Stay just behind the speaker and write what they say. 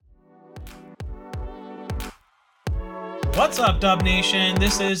What's up, Dub Nation?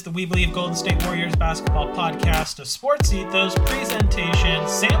 This is the We Believe Golden State Warriors basketball podcast of Sports Ethos presentation.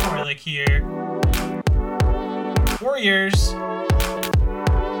 Sam Orlick here. Warriors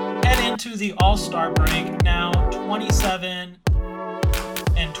head into the All-Star break now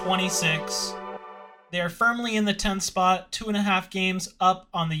 27-26. They're firmly in the 10th spot, 2.5 games up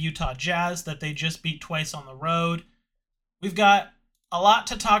on the Utah Jazz that they just beat twice on the road. We've got a lot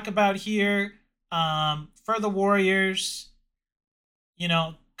to talk about here. For the Warriors,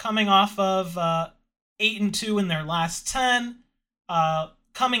 coming off of 8-2 in their last 10,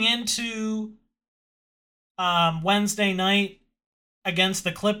 coming into Wednesday night against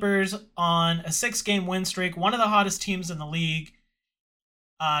the Clippers on a 6-game win streak, one of the hottest teams in the league.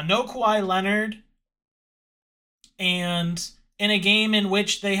 No Kawhi Leonard, and in a game in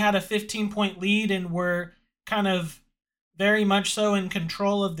which they had a 15-point lead and were kind of very much so in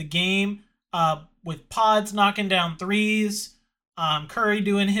control of the game, with Pods knocking down threes, Curry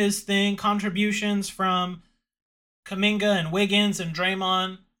doing his thing, contributions from Kuminga and Wiggins and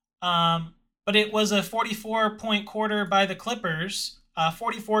Draymond. But it was a 44-point quarter by the Clippers,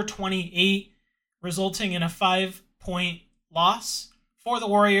 44-28, resulting in a 5-point loss for the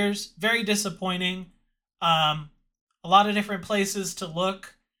Warriors. Very disappointing. A lot of different places to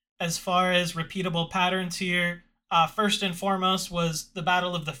look as far as repeatable patterns here. First and foremost was the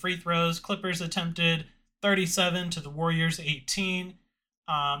battle of the free throws. Clippers attempted 37 to the Warriors 18.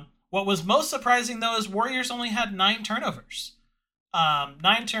 What was most surprising, though, is Warriors only had 9 turnovers. 9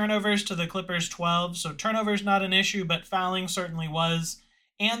 turnovers to the Clippers 12. So turnovers not an issue, but fouling certainly was.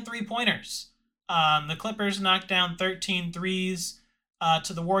 And 3-pointers. The Clippers knocked down 13 threes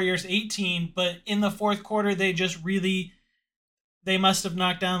to the Warriors 18. But in the fourth quarter, they must have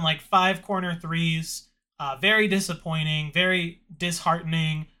knocked down like 5 corner threes. Very disappointing, very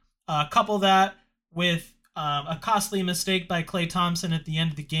disheartening. Couple that with a costly mistake by Klay Thompson at the end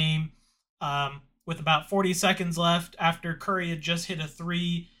of the game, with about 40 seconds left after Curry had just hit a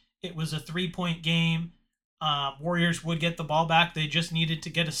 3. It was a 3-point game. Warriors would get the ball back. They just needed to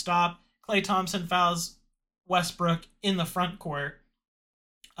get a stop. Klay Thompson fouls Westbrook in the front court.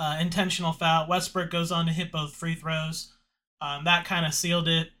 Intentional foul. Westbrook goes on to hit both free throws. That kind of sealed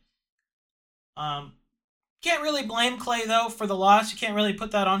it. Can't really blame Klay, though, for the loss. You can't really put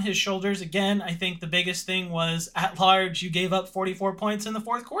that on his shoulders. Again, I think the biggest thing was, at large, you gave up 44 points in the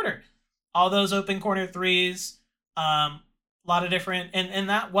fourth quarter. All those open corner threes, a lot of different... And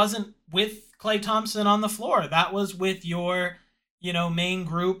that wasn't with Klay Thompson on the floor. That was with your, main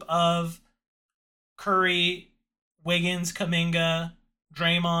group of Curry, Wiggins, Kuminga,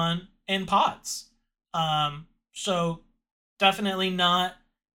 Draymond, and Pods. So definitely not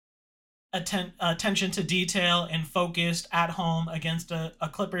attention to detail and focused at home against a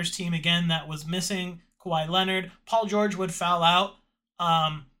Clippers team, again, that was missing Kawhi Leonard. Paul George would foul out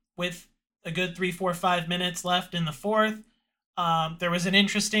with a good 3, 4, 5 minutes left in the fourth. There was an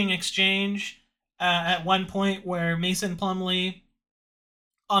interesting exchange at one point where Mason Plumlee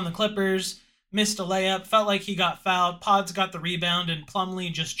on the Clippers missed a layup, felt like he got fouled. Pods got the rebound, and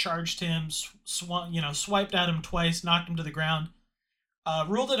Plumlee just charged him, swiped at him twice, knocked him to the ground.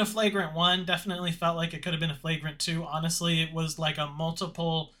 Ruled it a flagrant 1. Definitely felt like it could have been a flagrant 2. Honestly, it was like a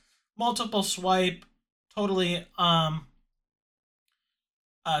multiple swipe, totally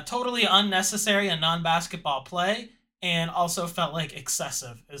unnecessary, a non-basketball play, and also felt like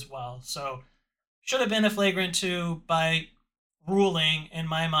excessive as well. So should have been a flagrant 2 by ruling, in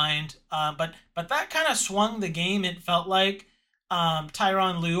my mind. But that kind of swung the game. It felt like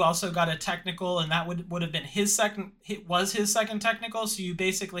Tyronn Lue also got a technical, and that would have been his second technical. So you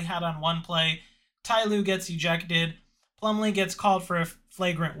basically had on one play, Ty Lue gets ejected, Plumlee gets called for a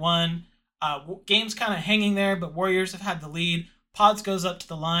flagrant 1. Game's kind of hanging there, but Warriors have had the lead. Pods goes up to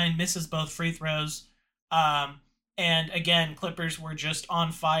the line, misses both free throws. And again, Clippers were just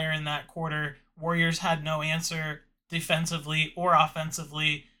on fire in that quarter. Warriors had no answer defensively or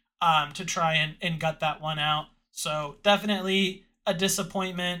offensively to try and gut that one out. So definitely a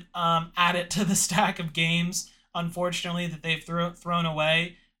disappointment. Add it to the stack of games, unfortunately, that they've thrown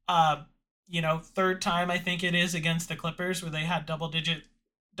away. Third time I think it is against the Clippers, where they had double digit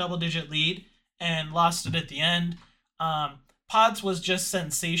lead and lost it at the end. Pods was just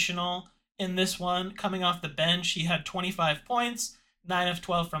sensational in this one. Coming off the bench, he had 25 points, 9 of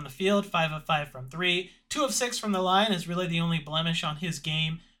 12 from the field, 5 of 5 from 3, 2 of 6 from the line is really the only blemish on his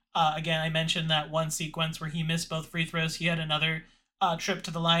game. Again, I mentioned that one sequence where he missed both free throws. He had another trip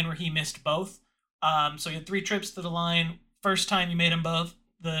to the line where he missed both. So he had 3 trips to the line. First time he made them both.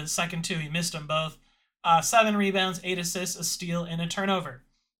 The second 2, he missed them both. 7 rebounds, 8 assists, a steal, and a turnover.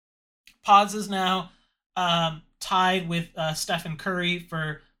 Pods is now tied with Stephen Curry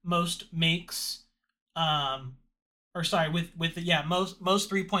for most makes, or sorry, with yeah, most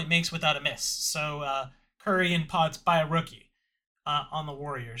 3-point makes without a miss. So Curry and Pods by a rookie on the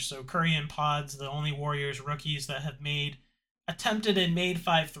Warriors. So Curry and Pods, the only Warriors rookies that have attempted and made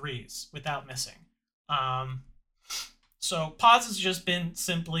 5 threes without missing. So Pods has just been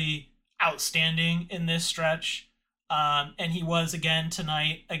simply outstanding in this stretch. And he was again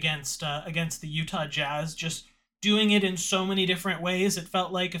tonight against the Utah Jazz, just doing it in so many different ways. It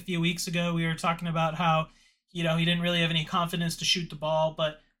felt like a few weeks ago we were talking about how, he didn't really have any confidence to shoot the ball,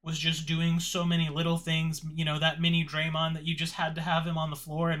 but was just doing so many little things, that mini Draymond that you just had to have him on the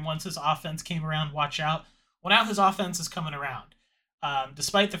floor. And once his offense came around, watch out. Well, now his offense is coming around.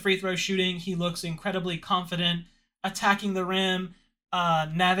 Despite the free throw shooting, he looks incredibly confident, attacking the rim,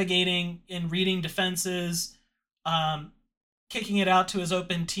 navigating and reading defenses, kicking it out to his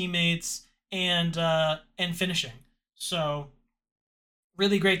open teammates, and finishing. So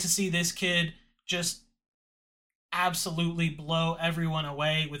really great to see this kid just absolutely blow everyone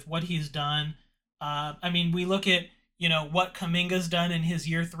away with what he's done. We look at what Kuminga's done in his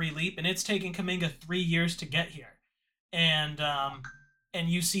year 3 leap, and it's taken Kuminga 3 years to get here. And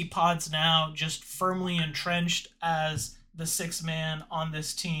you see Pods now just firmly entrenched as the 6th man on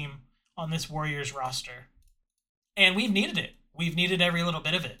this team, on this Warriors roster. And we've needed it. We've needed every little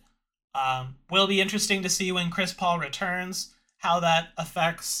bit of it. Will be interesting to see when Chris Paul returns, how that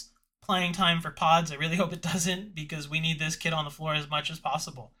affects playing time for Pods. I really hope it doesn't, because we need this kid on the floor as much as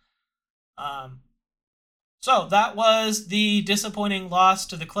possible. So that was the disappointing loss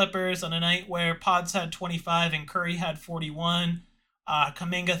to the Clippers on a night where Pods had 25 and Curry had 41.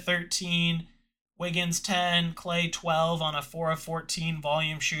 Kuminga 13, Wiggins 10, Clay 12 on a 4 of 14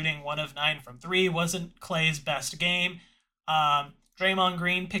 volume shooting, 1 of 9 from 3. Wasn't Clay's best game. Draymond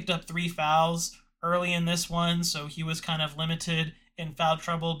Green picked up 3 fouls early in this one, so he was kind of limited in foul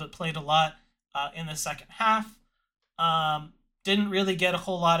trouble, but played a lot in the second half. Didn't really get a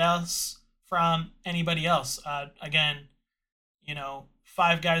whole lot else from anybody else. Again,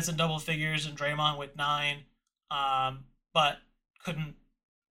 5 guys in double figures and Draymond with 9, but couldn't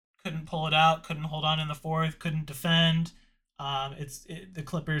pull it out, couldn't hold on in the fourth, couldn't defend. The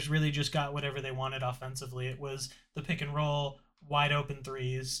Clippers really just got whatever they wanted offensively. It was the pick and roll, wide open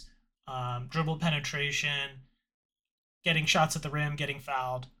threes, dribble penetration, getting shots at the rim, getting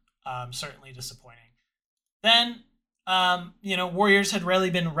fouled. Certainly disappointing. Then, Warriors had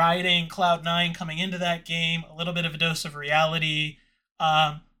really been riding Cloud9 coming into that game. A little bit of a dose of reality.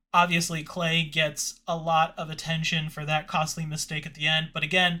 Obviously, Clay gets a lot of attention for that costly mistake at the end. But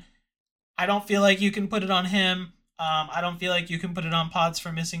again, I don't feel like you can put it on him. I don't feel like you can put it on Pods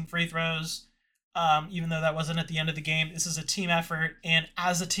for missing free throws, even though that wasn't at the end of the game. This is a team effort, and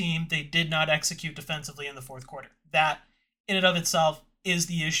as a team, they did not execute defensively in the fourth quarter. That, in and of itself, is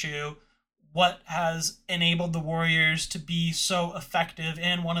the issue. What has enabled the Warriors to be so effective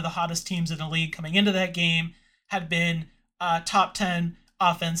and one of the hottest teams in the league coming into that game had been top 10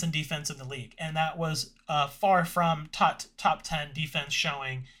 offense and defense in the league. And that was far from top 10 defense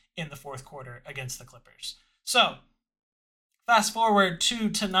showing in the fourth quarter against the Clippers. So, fast forward to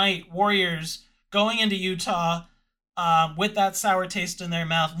tonight, Warriors going into Utah with that sour taste in their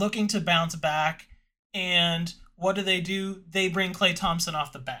mouth, looking to bounce back. And what do? They bring Klay Thompson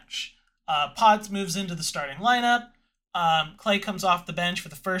off the bench. Pods moves into the starting lineup. Clay comes off the bench for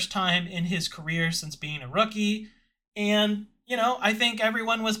the first time in his career since being a rookie. And, I think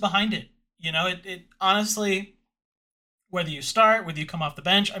everyone was behind it. It honestly, whether you start, whether you come off the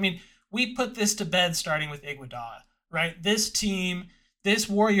bench, we put this to bed starting with Iguodala, right? This team, this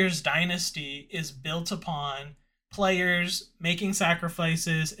Warriors dynasty is built upon players making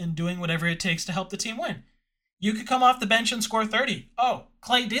sacrifices and doing whatever it takes to help the team win. You could come off the bench and score 30. Oh,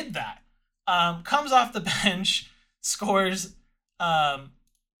 Clay did that. Comes off the bench, scores,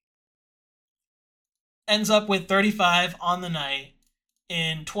 ends up with 35 on the night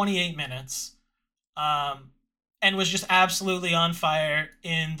in 28 minutes, and was just absolutely on fire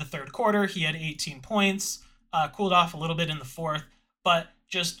in the third quarter. He had 18 points, cooled off a little bit in the fourth, but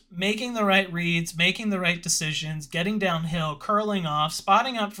just making the right reads, making the right decisions, getting downhill, curling off,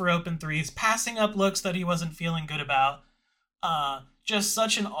 spotting up for open threes, passing up looks that he wasn't feeling good about. Just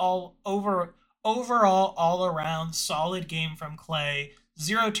such an overall all-around solid game from Clay.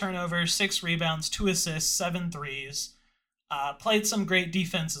 0 turnovers, 6 rebounds, 2 assists, 7 threes. Played some great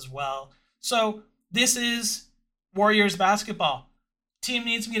defense as well. So this is Warriors basketball. Team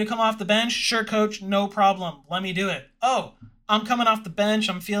needs me to come off the bench? Sure, coach, no problem. Let me do it. Oh, I'm coming off the bench.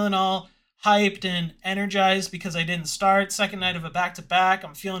 I'm feeling all hyped and energized because I didn't start. Second night of a back-to-back.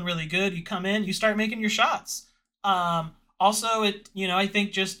 I'm feeling really good. You come in, you start making your shots. Also, I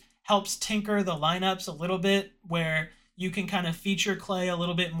think just helps tinker the lineups a little bit where you can kind of feature Clay a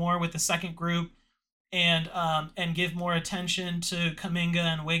little bit more with the second group and give more attention to Kuminga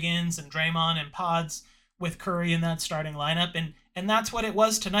and Wiggins and Draymond and Pods with Curry in that starting lineup. And that's what it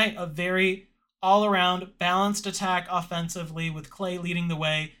was tonight, a very all around balanced attack offensively with Clay leading the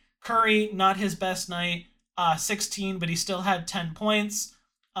way. Curry, not his best night, 16, but he still had 10 points.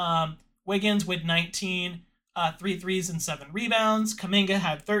 Wiggins with 19, 3 threes and 7 rebounds. Kuminga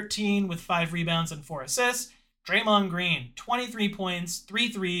had 13 with 5 rebounds and 4 assists. Draymond Green, 23 points, 3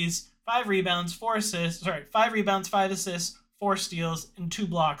 threes, 5 rebounds, 4 assists. Sorry, 5 rebounds, 5 assists, 4 steals, and 2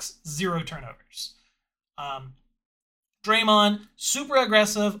 blocks, 0 turnovers. Draymond, super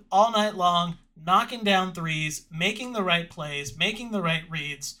aggressive all night long, knocking down threes, making the right plays, making the right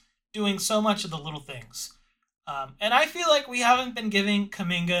reads, doing so much of the little things. And I feel like we haven't been giving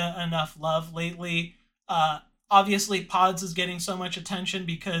Kuminga enough love lately. Obviously, Pods is getting so much attention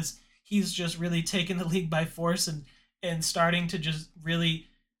because he's just really taken the league by force and starting to just really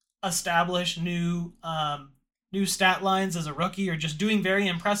establish new stat lines as a rookie, or just doing very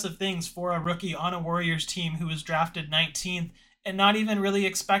impressive things for a rookie on a Warriors team who was drafted 19th and not even really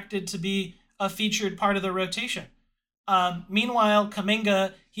expected to be a featured part of the rotation. Meanwhile,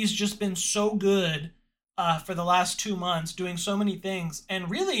 Kuminga, he's just been so good for the last 2 months, doing so many things. And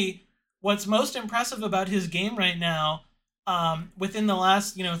really, what's most impressive about his game right now, within the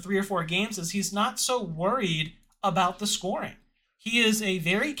last 3 or 4 games, is he's not so worried about the scoring. He is a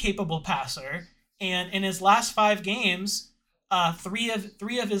very capable passer, and in his last 5 games, three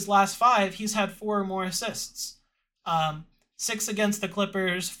of his last 5, he's had 4 or more assists. 6 against the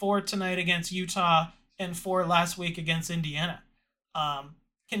Clippers, 4 tonight against Utah, and 4 last week against Indiana.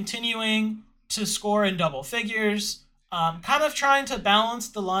 Continuing to score in double figures, kind of trying to balance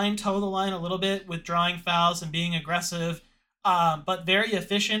toe the line a little bit with drawing fouls and being aggressive, but very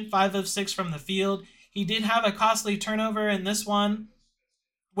efficient, 5 of 6 from the field. He did have a costly turnover in this one,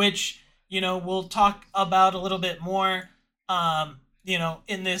 which, we'll talk about a little bit more,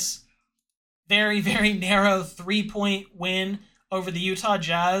 in this very, very narrow 3-point win over the Utah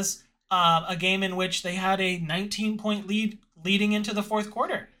Jazz, a game in which they had a 19-point lead leading into the fourth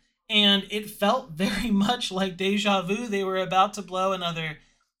quarter. And it felt very much like deja vu. They were about to blow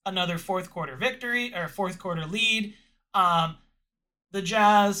another fourth quarter victory or fourth quarter lead. The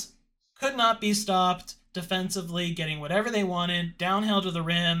Jazz could not be stopped defensively, getting whatever they wanted, downhill to the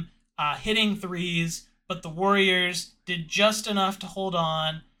rim, hitting threes, but the Warriors did just enough to hold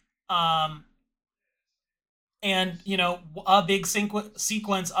on. And, a big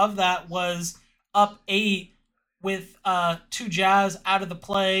sequence of that was up 8 with 2 Jazz out of the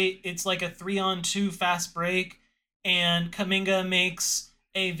play. It's like a 3-on-2 fast break, and Kuminga makes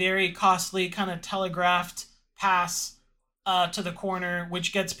a very costly kind of telegraphed pass to the corner,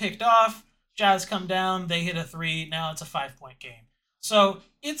 which gets picked off. Jazz come down, they hit a 3. Now it's a 5-point game. So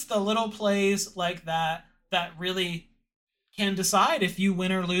it's the little plays like that that really can decide if you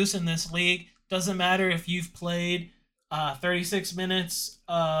win or lose in this league. Doesn't matter if you've played 36 minutes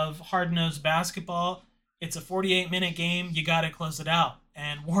of hard-nosed basketball. It's a 48-minute game. You got to close it out.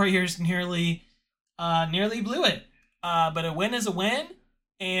 And Warriors nearly blew it. But a win is a win.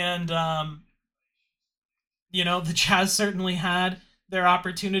 And, the Jazz certainly had their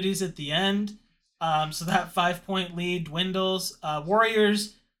opportunities at the end. So that 5-point lead dwindles.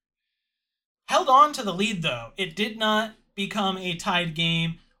 Warriors held on to the lead, though. It did not become a tied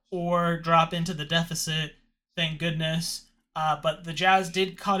game or drop into the deficit, thank goodness. But the Jazz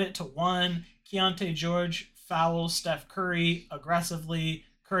did cut it to 1. Keontae George fouls Steph Curry aggressively.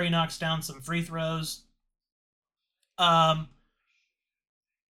 Curry knocks down some free throws. And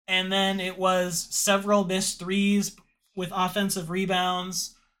then it was several missed threes with offensive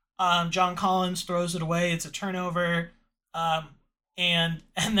rebounds. John Collins throws it away. It's a turnover. And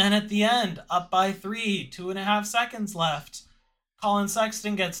then at the end, up by 3, 2.5 seconds left. Colin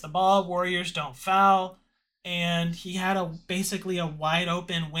Sexton gets the ball. Warriors don't foul. And he had basically a wide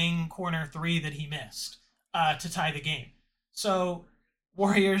open wing corner 3 that he missed to tie the game. So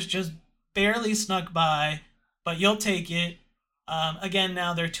Warriors just barely snuck by, but you'll take it. Again,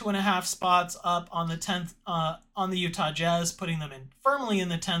 now they're 2.5 spots up on the 10th on the Utah Jazz, putting them firmly in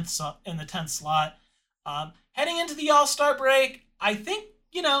the 10th slot. Heading into the All-Star break, I think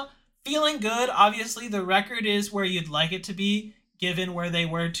feeling good. Obviously, the record is where you'd like it to be, given where they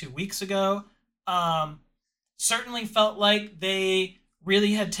were 2 weeks ago. Certainly felt like they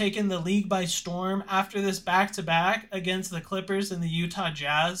really had taken the league by storm after this back-to-back against the Clippers and the Utah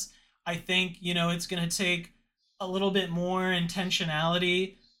Jazz. I think, it's going to take a little bit more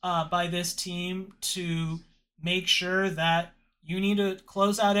intentionality by this team to make sure that you need to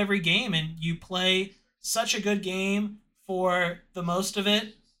close out every game and you play such a good game for the most of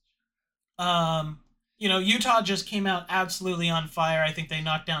it. Utah just came out absolutely on fire. I think they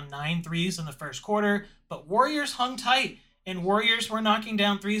knocked down 9 threes in the first quarter, but Warriors hung tight, and Warriors were knocking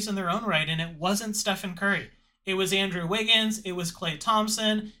down threes in their own right, and it wasn't Stephen Curry. It was Andrew Wiggins, it was Klay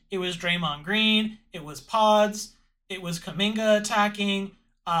Thompson, it was Draymond Green, it was Pods, it was Kuminga attacking,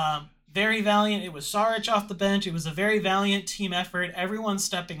 very valiant. It was Saric off the bench. It was a very valiant team effort. Everyone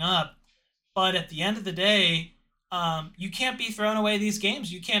stepping up. But at the end of the day, you can't be throwing away these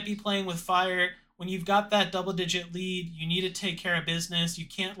games. You can't be playing with fire. When you've got that double-digit lead, you need to take care of business. You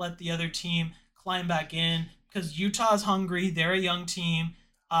can't let the other team climb back in because Utah's hungry. They're a young team.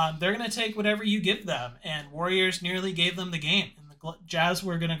 They're going to take whatever you give them, and Warriors nearly gave them the game, and the Jazz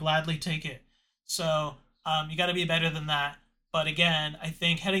were going to gladly take it. So you got to be better than that. But again, I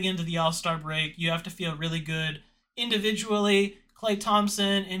think heading into the All-Star break, you have to feel really good individually. Klay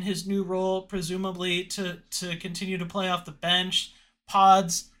Thompson in his new role, presumably to continue to play off the bench.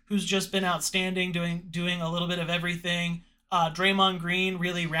 Pods, who's just been outstanding, doing a little bit of everything. Draymond Green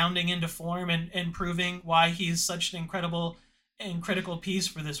really rounding into form and proving why he's such an incredible and critical piece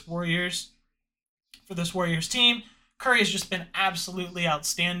for this Warriors team. Curry has just been absolutely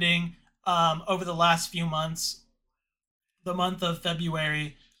outstanding over the last few months. The month of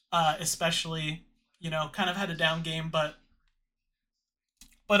February, especially, kind of had a down game, but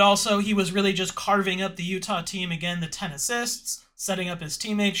also he was really just carving up the Utah team again. The 10 assists, setting up his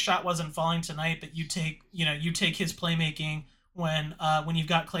teammates. Shot wasn't falling tonight, but you take his playmaking when you've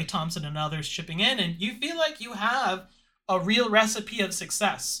got Klay Thompson and others chipping in, and you feel like you have a real recipe of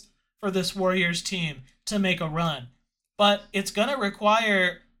success for this Warriors team to make a run. But it's gonna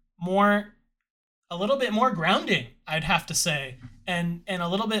require a little bit more grounding, I'd have to say, and a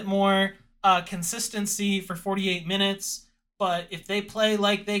little bit more consistency for 48 minutes. But if they play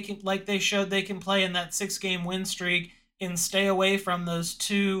like they showed they can play in that 6-game win streak and stay away from those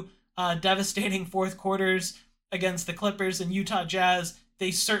two devastating fourth quarters against the Clippers and Utah Jazz,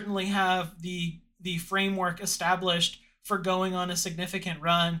 they certainly have the framework established for going on a significant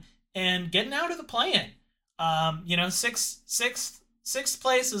run and getting out of the play-in. Sixth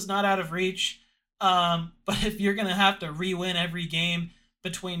place is not out of reach. But if you're going to have to re-win every game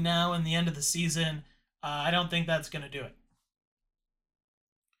between now and the end of the season, I don't think that's going to do it.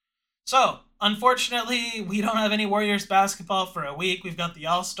 So, unfortunately, we don't have any Warriors basketball for a week. We've got the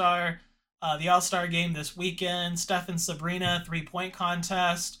All-Star game this weekend. Steph and Sabrina 3-point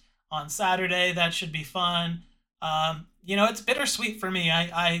contest on Saturday. That should be fun. It's bittersweet for me.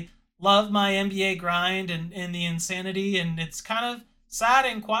 I love my NBA grind and the insanity, and it's kind of sad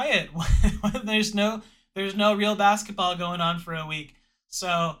and quiet when there's no real basketball going on for a week.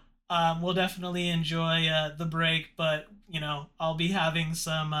 So we'll definitely enjoy the break, but I'll be having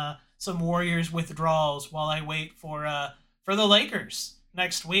some Warriors withdrawals while I wait for the Lakers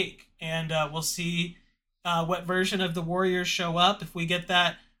next week, and we'll see what version of the Warriors show up, if we get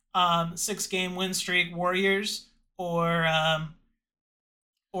that 6-game win streak Warriors or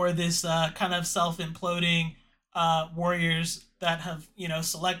this kind of self-imploding Warriors that have,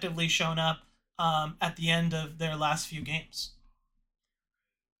 selectively shown up at the end of their last few games.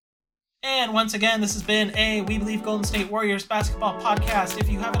 And once again, this has been a We Believe Golden State Warriors basketball podcast. If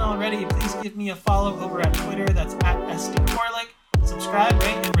you haven't already, please give me a follow over at Twitter. That's @SDCorlick. Subscribe,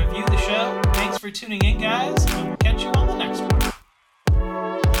 rate, and review the show. Thanks for tuning in, guys.